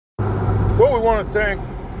Well, we want to thank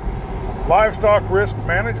Livestock Risk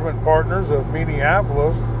Management Partners of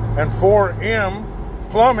Minneapolis and 4M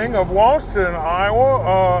Plumbing of Washington,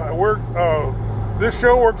 Iowa. This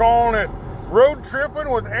show we're calling it Road Tripping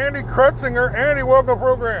with Andy Krutsinger. Andy, welcome to the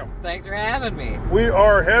program. Thanks for having me. We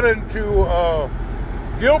are heading to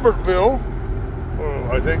Gilbertville,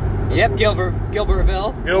 I think. Yep,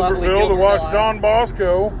 Gilbertville. Gilbertville to watch Don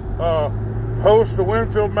Bosco host the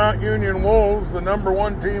Winfield Mount Union Wolves, the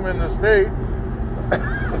 #1 team in the state.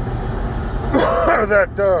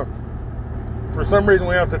 That for some reason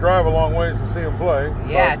we have to drive a long ways to see them play.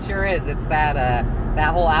 Yeah, it sure is. It's that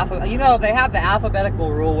whole alpha. You know, they have the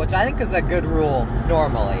alphabetical rule, which I think is a good rule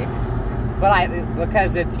normally. But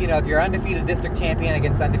because it's, you know, if you're undefeated district champion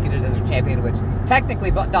against undefeated district champion, which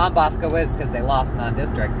technically Don Bosco is because they lost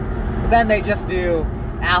non-district, then they just do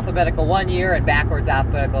alphabetical one year and backwards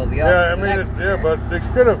alphabetical the other. Yeah, I mean, but they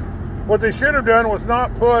could have. What they should have done was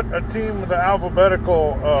not put a team with the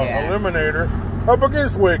alphabetical eliminator up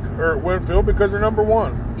against Winfield because they're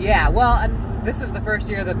 #1. Yeah, well, and this is the first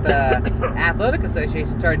year that the Athletic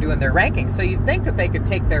Association started doing their rankings, so you'd think that they could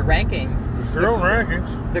take their rankings. It's their own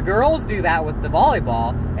rankings. The girls do that with the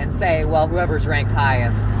volleyball and say, well, whoever's ranked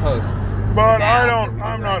highest hosts. But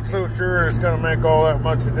I'm not so sure it's going to make all that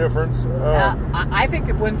much a difference. I think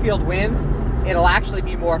if Winfield wins, it'll actually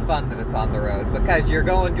be more fun that it's on the road because you're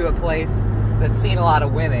going to a place that's seen a lot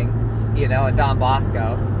of winning, you know, in Don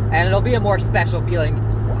Bosco, and it'll be a more special feeling.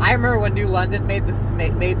 I remember when New London made the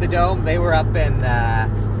Dome. They were up in,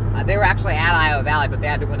 they were actually at Iowa Valley, but they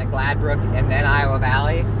had to win at Gladbrook and then Iowa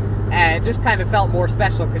Valley, and it just kind of felt more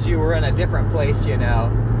special because you were in a different place, you know,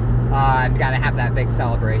 and got to have that big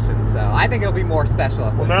celebration. So I think it'll be more special.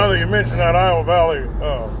 Well, now that you mentioned that Iowa Valley,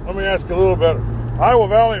 let me ask you a little bit. Iowa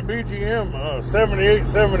Valley and BGM,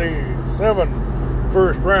 78-77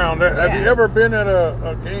 first round. Yeah. Have you ever been at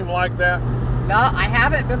a game like that? No, I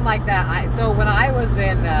haven't been like that. So when I was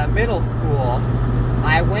in middle school,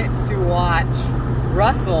 I went to watch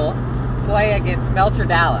Russell play against Melcher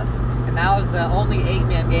Dallas, and that was the only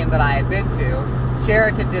 8-man game that I had been to.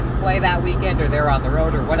 Sheraton didn't play that weekend, or they were on the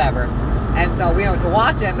road or whatever, and so we went to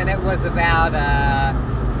watch him, and it was about,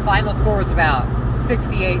 final score was about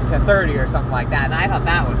 68-30 or something like that, and I thought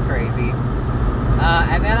that was crazy.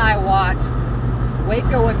 And then I watched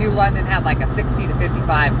Waco and New London had like a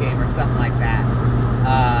 60-55 game or something like that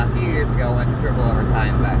a few years ago. Went to triple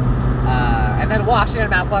overtime, but and then Washington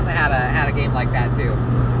and Mount Pleasant had a game like that too.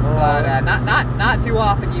 But not too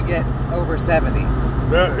often you get over 70.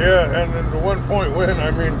 Yeah, and then the 1 point win.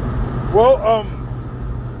 I mean, well,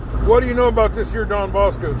 what do you know about this year Don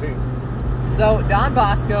Bosco team? So Don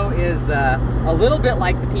Bosco is a little bit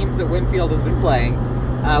like the teams that Winfield has been playing.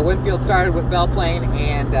 Winfield started with Belle Plaine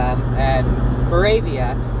and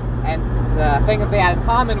Moravia, and the thing that they had in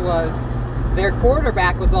common was their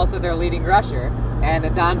quarterback was also their leading rusher. And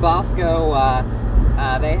at Don Bosco,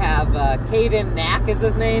 they have Caden Knack is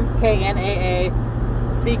his name, Knaack.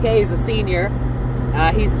 Is a senior.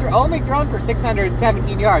 He's only thrown for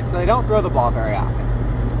 617 yards, so they don't throw the ball very often.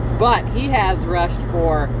 But he has rushed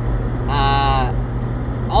for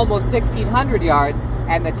almost 1,600 yards,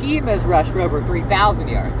 and the team has rushed for over 3,000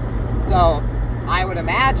 yards. So I would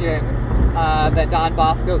imagine that Don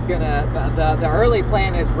Bosco's gonna, the early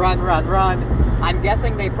plan is run. I'm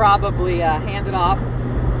guessing they probably either hand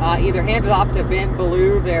it off to Ben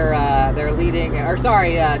Ballou, their leading, or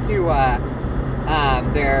sorry, to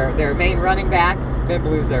their main running back. Ben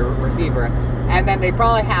Ballou's their receiver, and then they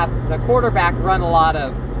probably have the quarterback run a lot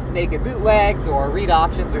of naked bootlegs or read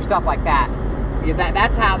options or stuff like that.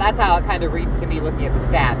 That's how it kind of reads to me looking at the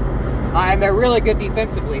stats. And they're really good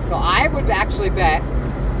defensively, so I would actually bet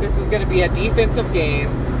this is going to be a defensive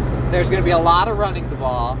game. There's going to be a lot of running the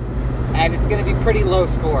ball, and it's going to be pretty low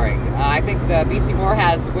scoring. I think the BC Moore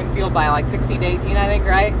has Winfield by like 16-18, I think,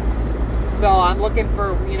 right? So I'm looking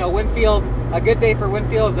for, Winfield. A good day for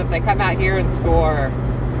Winfield is if they come out here and score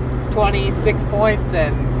 26 points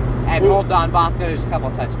and hold Don Bosco to just a couple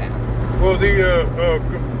of touchdowns. Well, the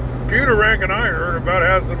computer ranking I heard about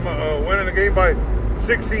has them winning the game by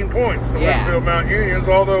 16 points to Winfield Mount Unions,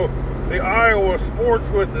 although the Iowa Sports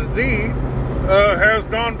with the Z has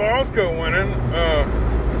Don Bosco winning,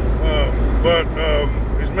 but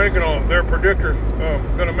he's making their predictor's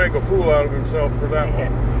going to make a fool out of himself for that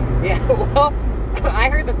one. Yeah, well, I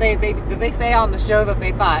heard that did they say on the show that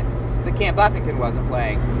they thought the Camp Buffington wasn't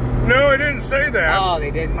playing? No, I didn't say that. Oh,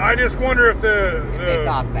 they didn't? I just wonder if they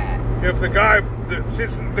thought that. if the guy,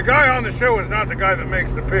 since the guy on the show is not the guy that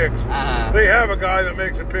makes the picks, they have a guy that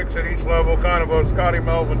makes the picks at each level, kind of a Scotty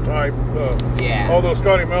Melvin type. Although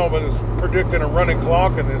Scotty Melvin is predicting a running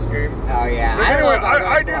clock in this game. Oh yeah. But anyway,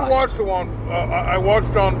 I did watch the one. I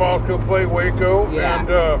watched Don Bosco play Waco, and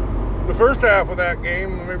the first half of that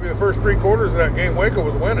game, maybe the first 3 quarters of that game, Waco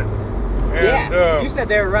was winning. And, you said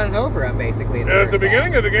they were running over him basically. At the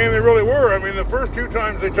beginning of the game, they really were. I mean, the first 2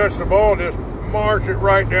 times they touched the ball, just marched it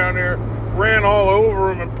right down there, ran all over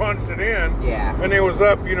him and punched it in. Yeah. And it was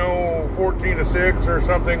up, 14-6 or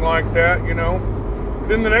something like that,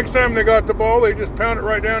 Then the next time they got the ball, they just pounded it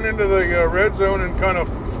right down into the red zone and kind of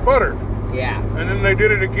sputtered. Yeah. And then they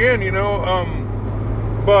did it again,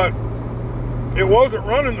 but it wasn't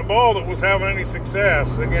running the ball that was having any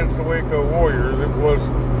success against the Waco Warriors. It was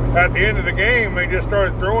at the end of the game, they just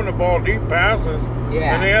started throwing the ball deep passes.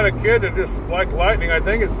 Yeah. And they had a kid that just like lightning. I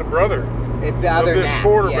think it's the brother. It's the other of this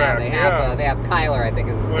quarterback. They have Kyler, I think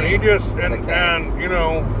is his name. When he just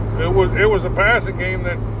it was a passing game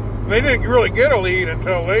that they didn't really get a lead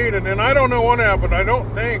until late, and then I don't know what happened. I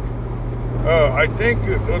think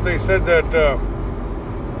they said that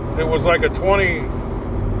it was like a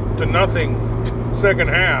 20-0 second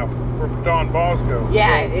half for Don Bosco.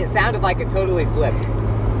 Yeah, it sounded like it totally flipped.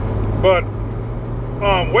 But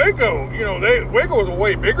Waco, Waco was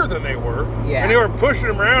way bigger than they were. Yeah. And they were pushing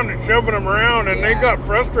them around and shoving them around, and they got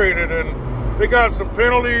frustrated, and they got some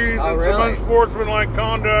penalties and some unsportsmanlike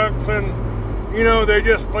conducts, and, they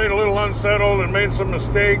just played a little unsettled and made some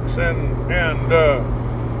mistakes, so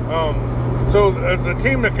the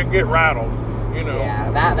team that can get rattled, Yeah,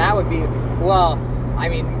 that would be, I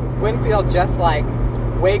mean, Winfield, just like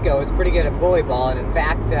Waco, is pretty good at bully ball, and in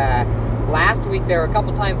fact, last week there were a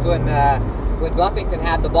couple times when Buffington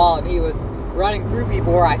had the ball and he was running through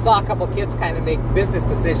people where I saw a couple kids kind of make business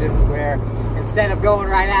decisions where instead of going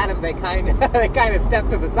right at him, they kind of step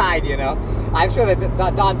to the side, I'm sure that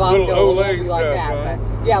Don Bosco will be like that. Huh?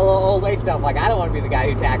 But, a little old way stuff. Like, I don't want to be the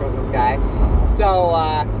guy who tackles this guy. So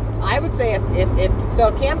I would say if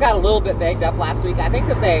Cam got a little bit banged up last week. I think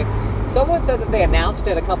that someone said that they announced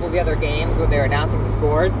at a couple of the other games when they were announcing the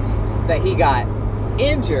scores that he got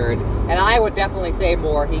injured, and I would definitely say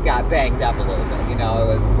more he got banged up a little bit.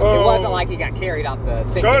 It wasn't like he got carried off the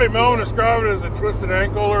stick. Scotty Melvin described it as a twisted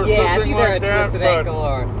ankle or something like that. Yeah, it's either a twisted ankle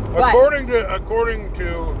or... According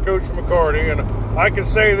to Coach McCarty, and I can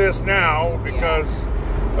say this now because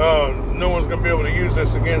no one's going to be able to use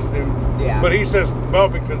this against him, but he says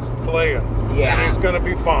Buffington's playing. Yeah. And he's going to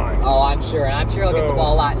be fine. Oh, I'm sure. And I'm sure he'll get the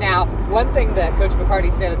ball a lot. Now, one thing that Coach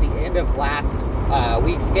McCarty said at the end of last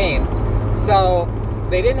week's game, so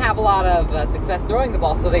they didn't have a lot of success throwing the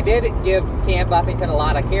ball, so they did give Cam Buffington a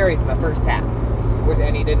lot of carries in the first half,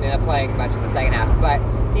 and he didn't end up playing much in the second half. But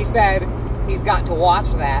he said he's got to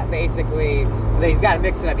watch that, basically, that he's got to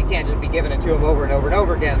mix it up. He can't just be giving it to him over and over and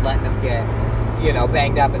over again and letting him get,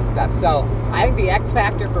 banged up and stuff. So I think the X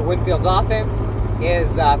factor for Winfield's offense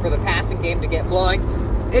is for the passing game to get flowing.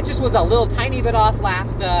 It just was a little tiny bit off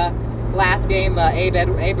last game.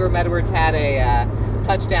 Abram Edwards had a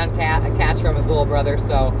touchdown catch from his little brother,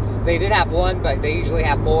 so they did have one, but they usually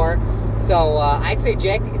have more. So I'd say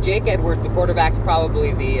Jake Edwards, the quarterback's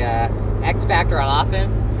probably the X factor on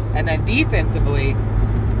offense, and then defensively,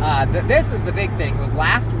 this is the big thing. It was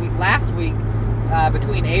last week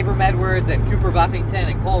between Abram Edwards and Cooper Buffington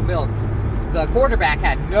and Cole Milks, the quarterback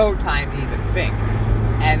had no time to even think.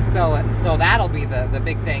 And so that'll be the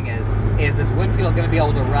big thing is Winfield going to be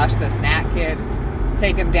able to rush this Nat kid,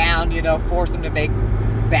 take him down, force him to make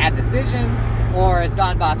bad decisions, or is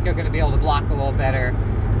Don Bosco going to be able to block a little better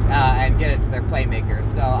and get it to their playmakers?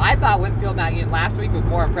 So I thought Winfield Mount Union last week was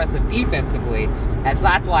more impressive defensively, and so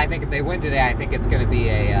that's why I think if they win today, I think it's going to be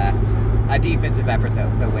a defensive effort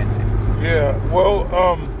that wins it. Yeah, well,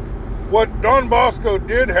 what Don Bosco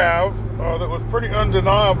did have that was pretty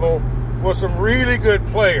undeniable was some really good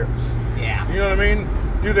players. Yeah. You know what I mean?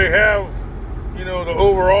 Do they have, the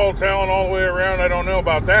overall talent all the way around? I don't know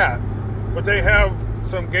about that. But they have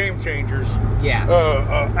some game changers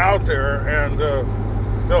out there, and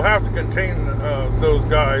they'll have to contain those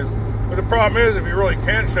guys. But the problem is, if you really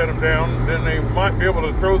can't shut them down, then they might be able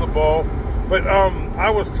to throw the ball. But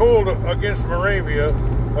I was told against Moravia,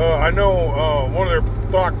 I know one of their,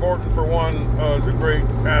 Throckmorton for one, is a great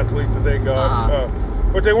athlete that they got.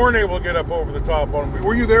 But they weren't able to get up over the top on them.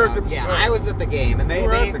 Were you there at the Yeah, I was at the game. And they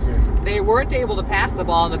weren't able to pass the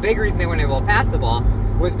ball. And the big reason they weren't able to pass the ball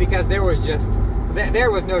was because there was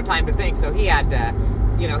no time to think. So he had to,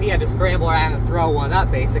 he had to scramble around and throw one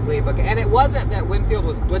up, basically. And it wasn't that Winfield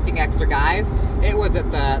was blitzing extra guys. It was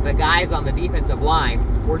that the guys on the defensive line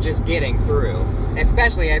were just getting through.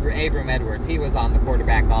 Especially Abram Edwards. He was on the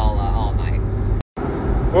quarterback all night.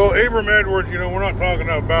 Well, Abram Edwards, we're not talking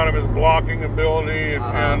about him as blocking ability,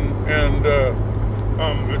 and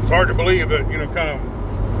it's hard to believe that, kind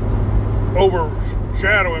of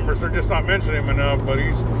overshadow him, or they're just not mentioning him enough, but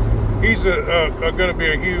he's going to be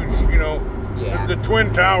a huge, the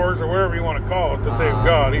Twin Towers, or whatever you want to call it, that they've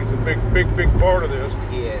got. He's a big part of this.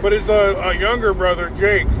 He is. But his younger brother,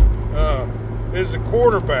 Jake, is the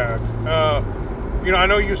quarterback. I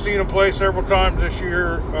know you've seen him play several times this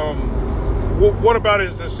year. What about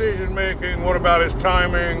his decision making? What about his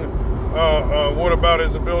timing? What about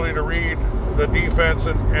his ability to read the defense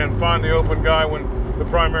and find the open guy when the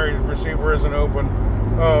primary receiver isn't open?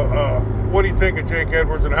 What do you think of Jake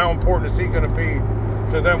Edwards, and how important is he going to be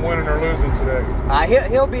to them winning or losing today?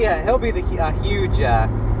 He'll be a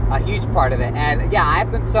huge part of it. And yeah,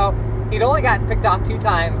 he'd only gotten picked off 2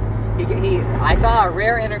 times. I saw a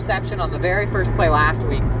rare interception on the very first play last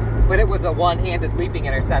week, but it was a one-handed leaping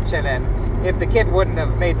interception, and if the kid wouldn't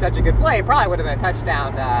have made such a good play, it probably would have been a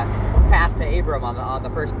touchdown pass to Abram on the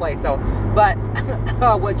first play. So, but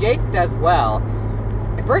what Jake does well,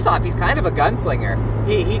 first off, he's kind of a gunslinger.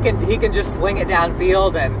 He can just sling it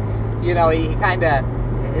downfield, and he kind of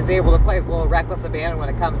is able to play with a little reckless abandon when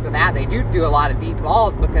it comes to that. They do a lot of deep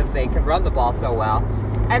balls because they can run the ball so well,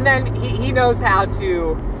 and then he knows how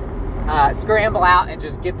to scramble out and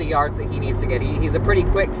just get the yards that he needs to get. He's a pretty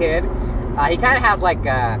quick kid. He kind of has like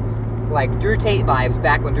Drew Tate vibes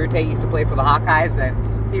back when Drew Tate used to play for the Hawkeyes, and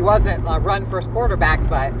he wasn't a run-first quarterback,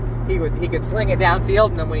 but he could sling it downfield,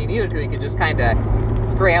 and then when he needed to, he could just kind of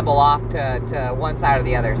scramble off to one side or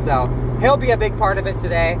the other. So he'll be a big part of it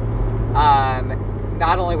today,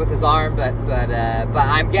 not only with his arm, but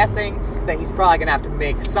I'm guessing that he's probably going to have to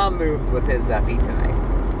make some moves with his feet tonight.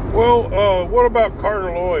 Well, what about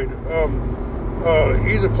Carter Lloyd?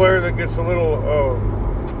 He's a player that gets a little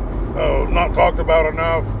not talked about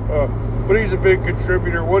enough, but he's a big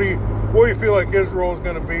contributor. What do you feel like his role is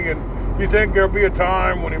going to be? And you think there'll be a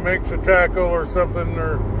time when he makes a tackle or something,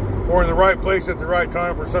 or in the right place at the right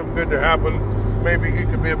time for something good to happen? Maybe he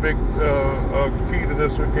could be a big key to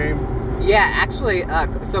this game. Yeah, actually,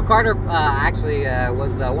 so Carter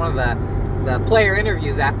was one of the player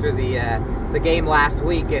interviews after the game last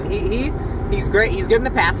week, and he's great. He's good in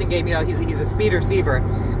the passing game. He's a speed receiver.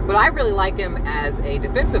 But I really like him as a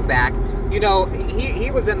defensive back. He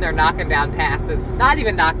was in there knocking down passes. Not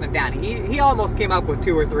even knocking them down. He almost came up with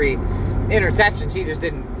 2 or 3 interceptions. He just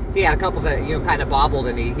didn't. He had a couple that kind of bobbled,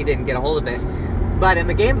 and he didn't get a hold of it. But in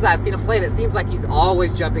the games that I've seen him play, it seems like he's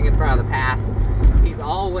always jumping in front of the pass. He's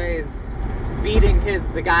always beating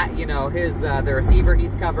the receiver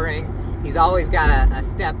he's covering. He's always got a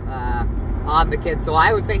step on the kid. So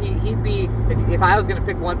I would say he'd be, if I was going to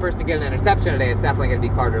pick one person to get an interception today, it's definitely going to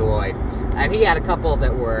be Carter Lloyd. And he had a couple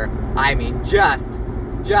that were,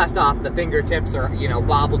 just off the fingertips, or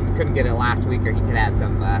bobbled and couldn't get it last week, or he could have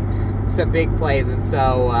some big plays. And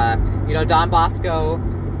so Don Bosco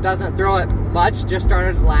doesn't throw it much. Just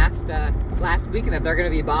started last week, and if they're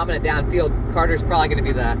going to be bombing it downfield, Carter's probably going to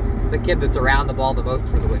be the kid that's around the ball the most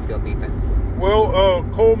for the Winfield defense. Well,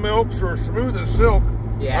 Cole Milks, or Smooth as Silk,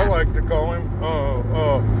 yeah, I like to call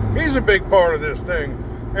him. He's a big part of this thing,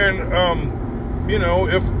 and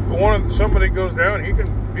if somebody goes down, he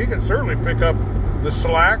can certainly pick up the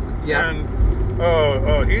slack. Yeah.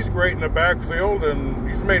 And he's great in the backfield, and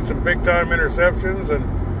he's made some big time interceptions,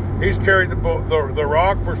 and he's carried the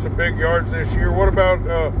rock for some big yards this year. What about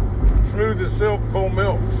Smooth as Silk, Cole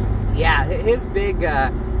Milks? Yeah, his big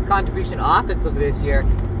contribution offensive this year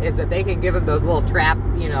is that they can give him those little trap,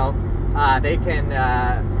 they can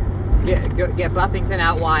get Buffington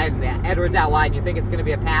out wide and Edwards out wide, and you think it's going to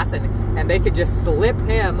be a pass, and they could just slip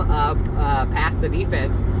him past the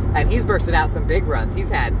defense, and he's bursted out some big runs. He's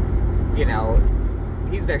had,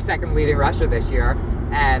 he's their second leading rusher this year,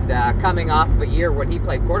 and coming off of a year when he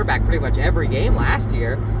played quarterback pretty much every game last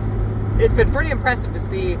year, it's been pretty impressive to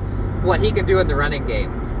see what he can do in the running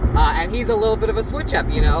game. And he's a little bit of a switch-up,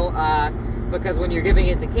 because when you're giving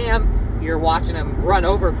it to Cam, you're watching him run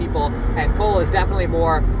over people, and Cole is definitely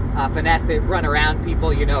more finesse, run around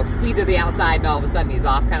people, speed to the outside, and all of a sudden he's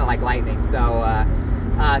off kind of like lightning. So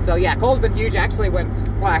yeah, Cole's been huge. Actually, when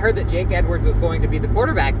I heard that Jake Edwards was going to be the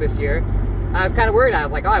quarterback this year, I was kind of worried. I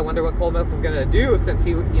was like, I wonder what Cole Milks is going to do since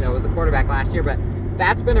he, was the quarterback last year. But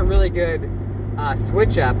that's been a really good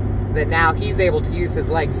switch-up, that now he's able to use his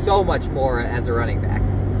legs so much more as a running back.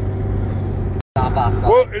 Bosco.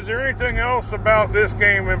 Well, is there anything else about this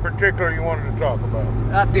game in particular you wanted to talk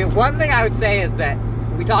about? The one thing I would say is that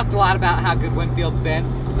we talked a lot about how good Winfield's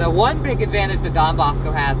been. The one big advantage that Don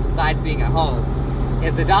Bosco has, besides being at home,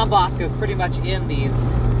 is the Don Bosco's pretty much in these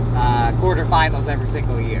quarterfinals every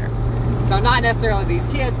single year. So not necessarily these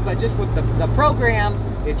kids, but just with the program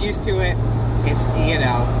is used to it. It's,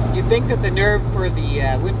 you'd think that the nerve for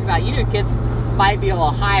the Winfield Mount Union kids might be a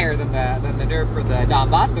little higher than the nerve for the Don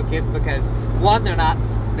Bosco kids, because one,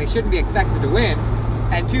 they shouldn't be expected to win,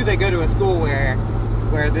 and two, they go to a school where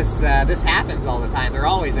this happens all the time. They're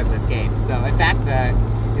always in this game. So in fact,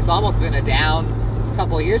 it's almost been a down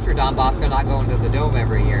couple of years for Don Bosco not going to the Dome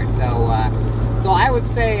every year. So I would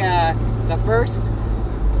say the first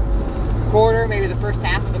quarter, maybe the first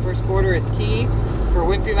half of the first quarter, is key for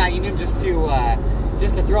Winfield Mount Union, just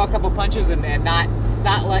to throw a couple punches and not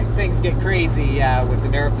let things get crazy with the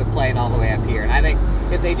nerves of playing all the way up here. And I think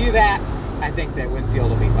if they do that, I think that Winfield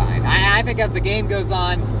will be fine. I think as the game goes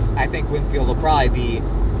on, I think Winfield will probably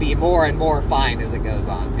be more and more fine as it goes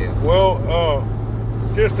on too. Well,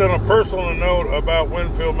 just on a personal note about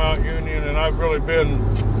Winfield Mount Union, and I've really been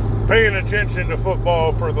paying attention to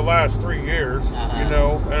football for the last 3 years,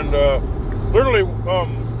 and literally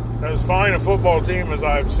as fine a football team as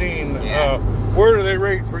I've seen. Where do they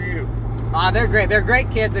rate for you? They're great. They're great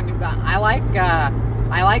kids, and I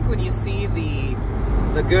like when you see the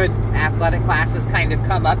good athletic classes kind of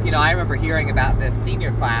come up. I remember hearing about this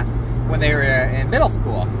senior class when they were in middle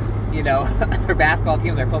school. Their basketball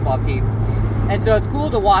team, their football team. And so it's cool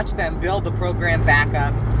to watch them build the program back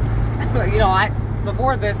up.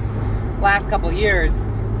 Before this last couple of years,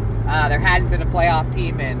 there hadn't been a playoff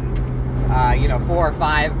team in 4 or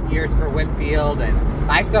 5 years for Winfield, and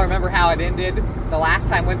I still remember how it ended. The last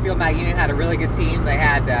time Winfield Mount Union had a really good team, they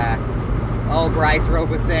had Bryce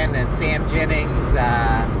Robeson and Sam Jennings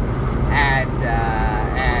and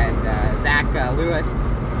Zach Lewis,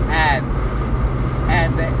 and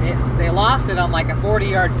they lost it on like a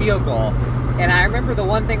 40-yard field goal. And I remember the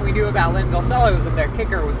one thing we knew about Lynn Vilselli was that their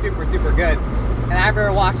kicker was super, super good. And I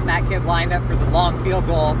remember watching that kid lined up for the long field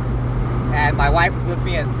goal, and my wife was with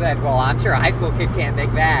me and said, well, I'm sure a high school kid can't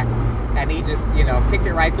make that. And he just, kicked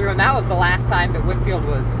it right through. And that was the last time that Winfield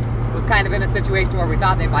was kind of in a situation where we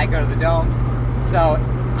thought they might go to the Dome. So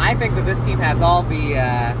I think that this team has all the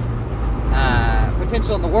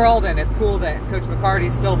potential in the world, and it's cool that Coach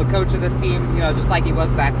McCarty's still the coach of this team, just like he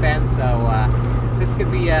was back then. So this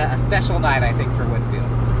could be a special night, I think, for Winfield.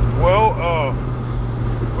 Well,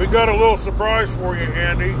 we got a little surprise for you,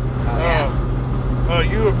 Andy. Oh, yeah.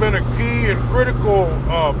 You have been a key and critical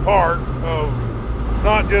part of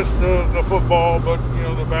not just the football, but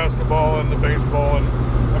the basketball and the baseball, and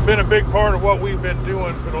have been a big part of what we've been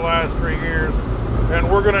doing for the last 3 years. And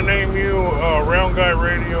we're going to name you Round Guy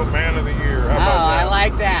Radio Man of the Year. How about that? I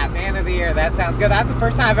like that. Man of the Year. That sounds good. That's the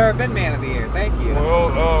first time I've ever been Man of the Year. Thank you.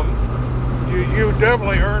 Well, you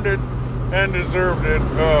definitely earned it and deserved it.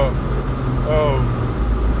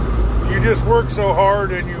 You just work so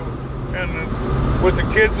hard, and with the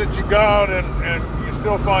kids that you got, and you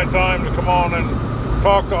still find time to come on and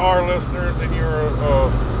talk to our listeners, and you're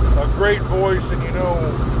a great voice, and you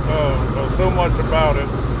know so much about it.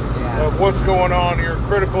 What's going on. You're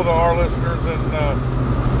critical to our listeners, and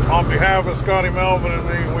on behalf of Scotty Melvin and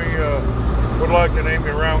me, we would like to name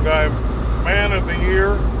you Round Guy Man of the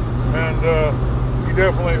Year, and you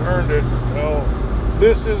definitely earned it.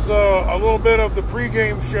 This is a little bit of the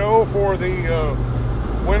pregame show for the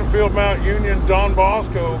Winfield Mount Union Don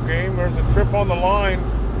Bosco game. There's a trip on the line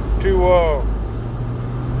to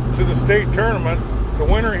the state tournament. The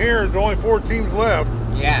winner here is only 4 teams left.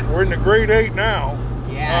 Yeah, we're in the grade 8 now.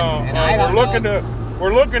 Yeah, and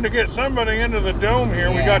we're looking to get somebody into the Dome here.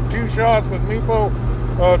 Yeah. We got 2 shots with Meepo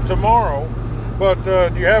tomorrow. But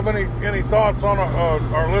do you have any thoughts on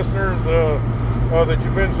our listeners that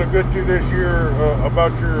you've been so good to this year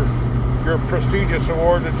about your prestigious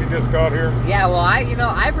award that you just got here? Yeah, well,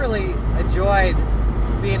 I've really enjoyed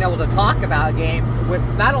being able to talk about games with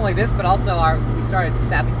not only this, but also we started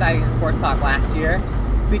Southeast Stadium Sports Talk last year,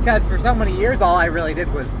 because for so many years all I really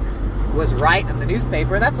did was write in the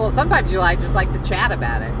newspaper. Sometimes you just like to chat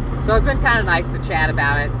about it. So it's been kind of nice to chat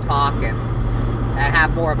about it, talk, and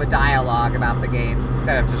have more of a dialogue about the games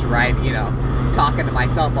instead of just writing, talking to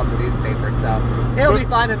myself on the newspaper. So it'll be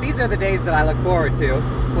fun, and these are the days that I look forward to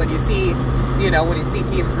when you see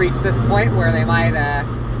teams reach this point where they might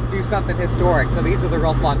do something historic. So these are the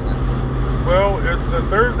real fun ones. Well, it's a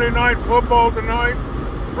Thursday night football tonight.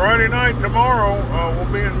 Friday night tomorrow,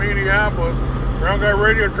 we'll be in Minneapolis. Round Guy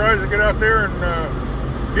Radio tries to get out there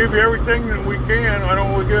and give you everything that we can. I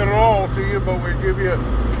don't get it all to you, but we give you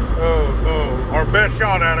our best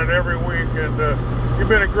shot at it every week. And you've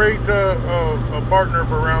been a great partner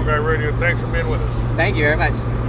for Round Guy Radio. Thanks for being with us. Thank you very much.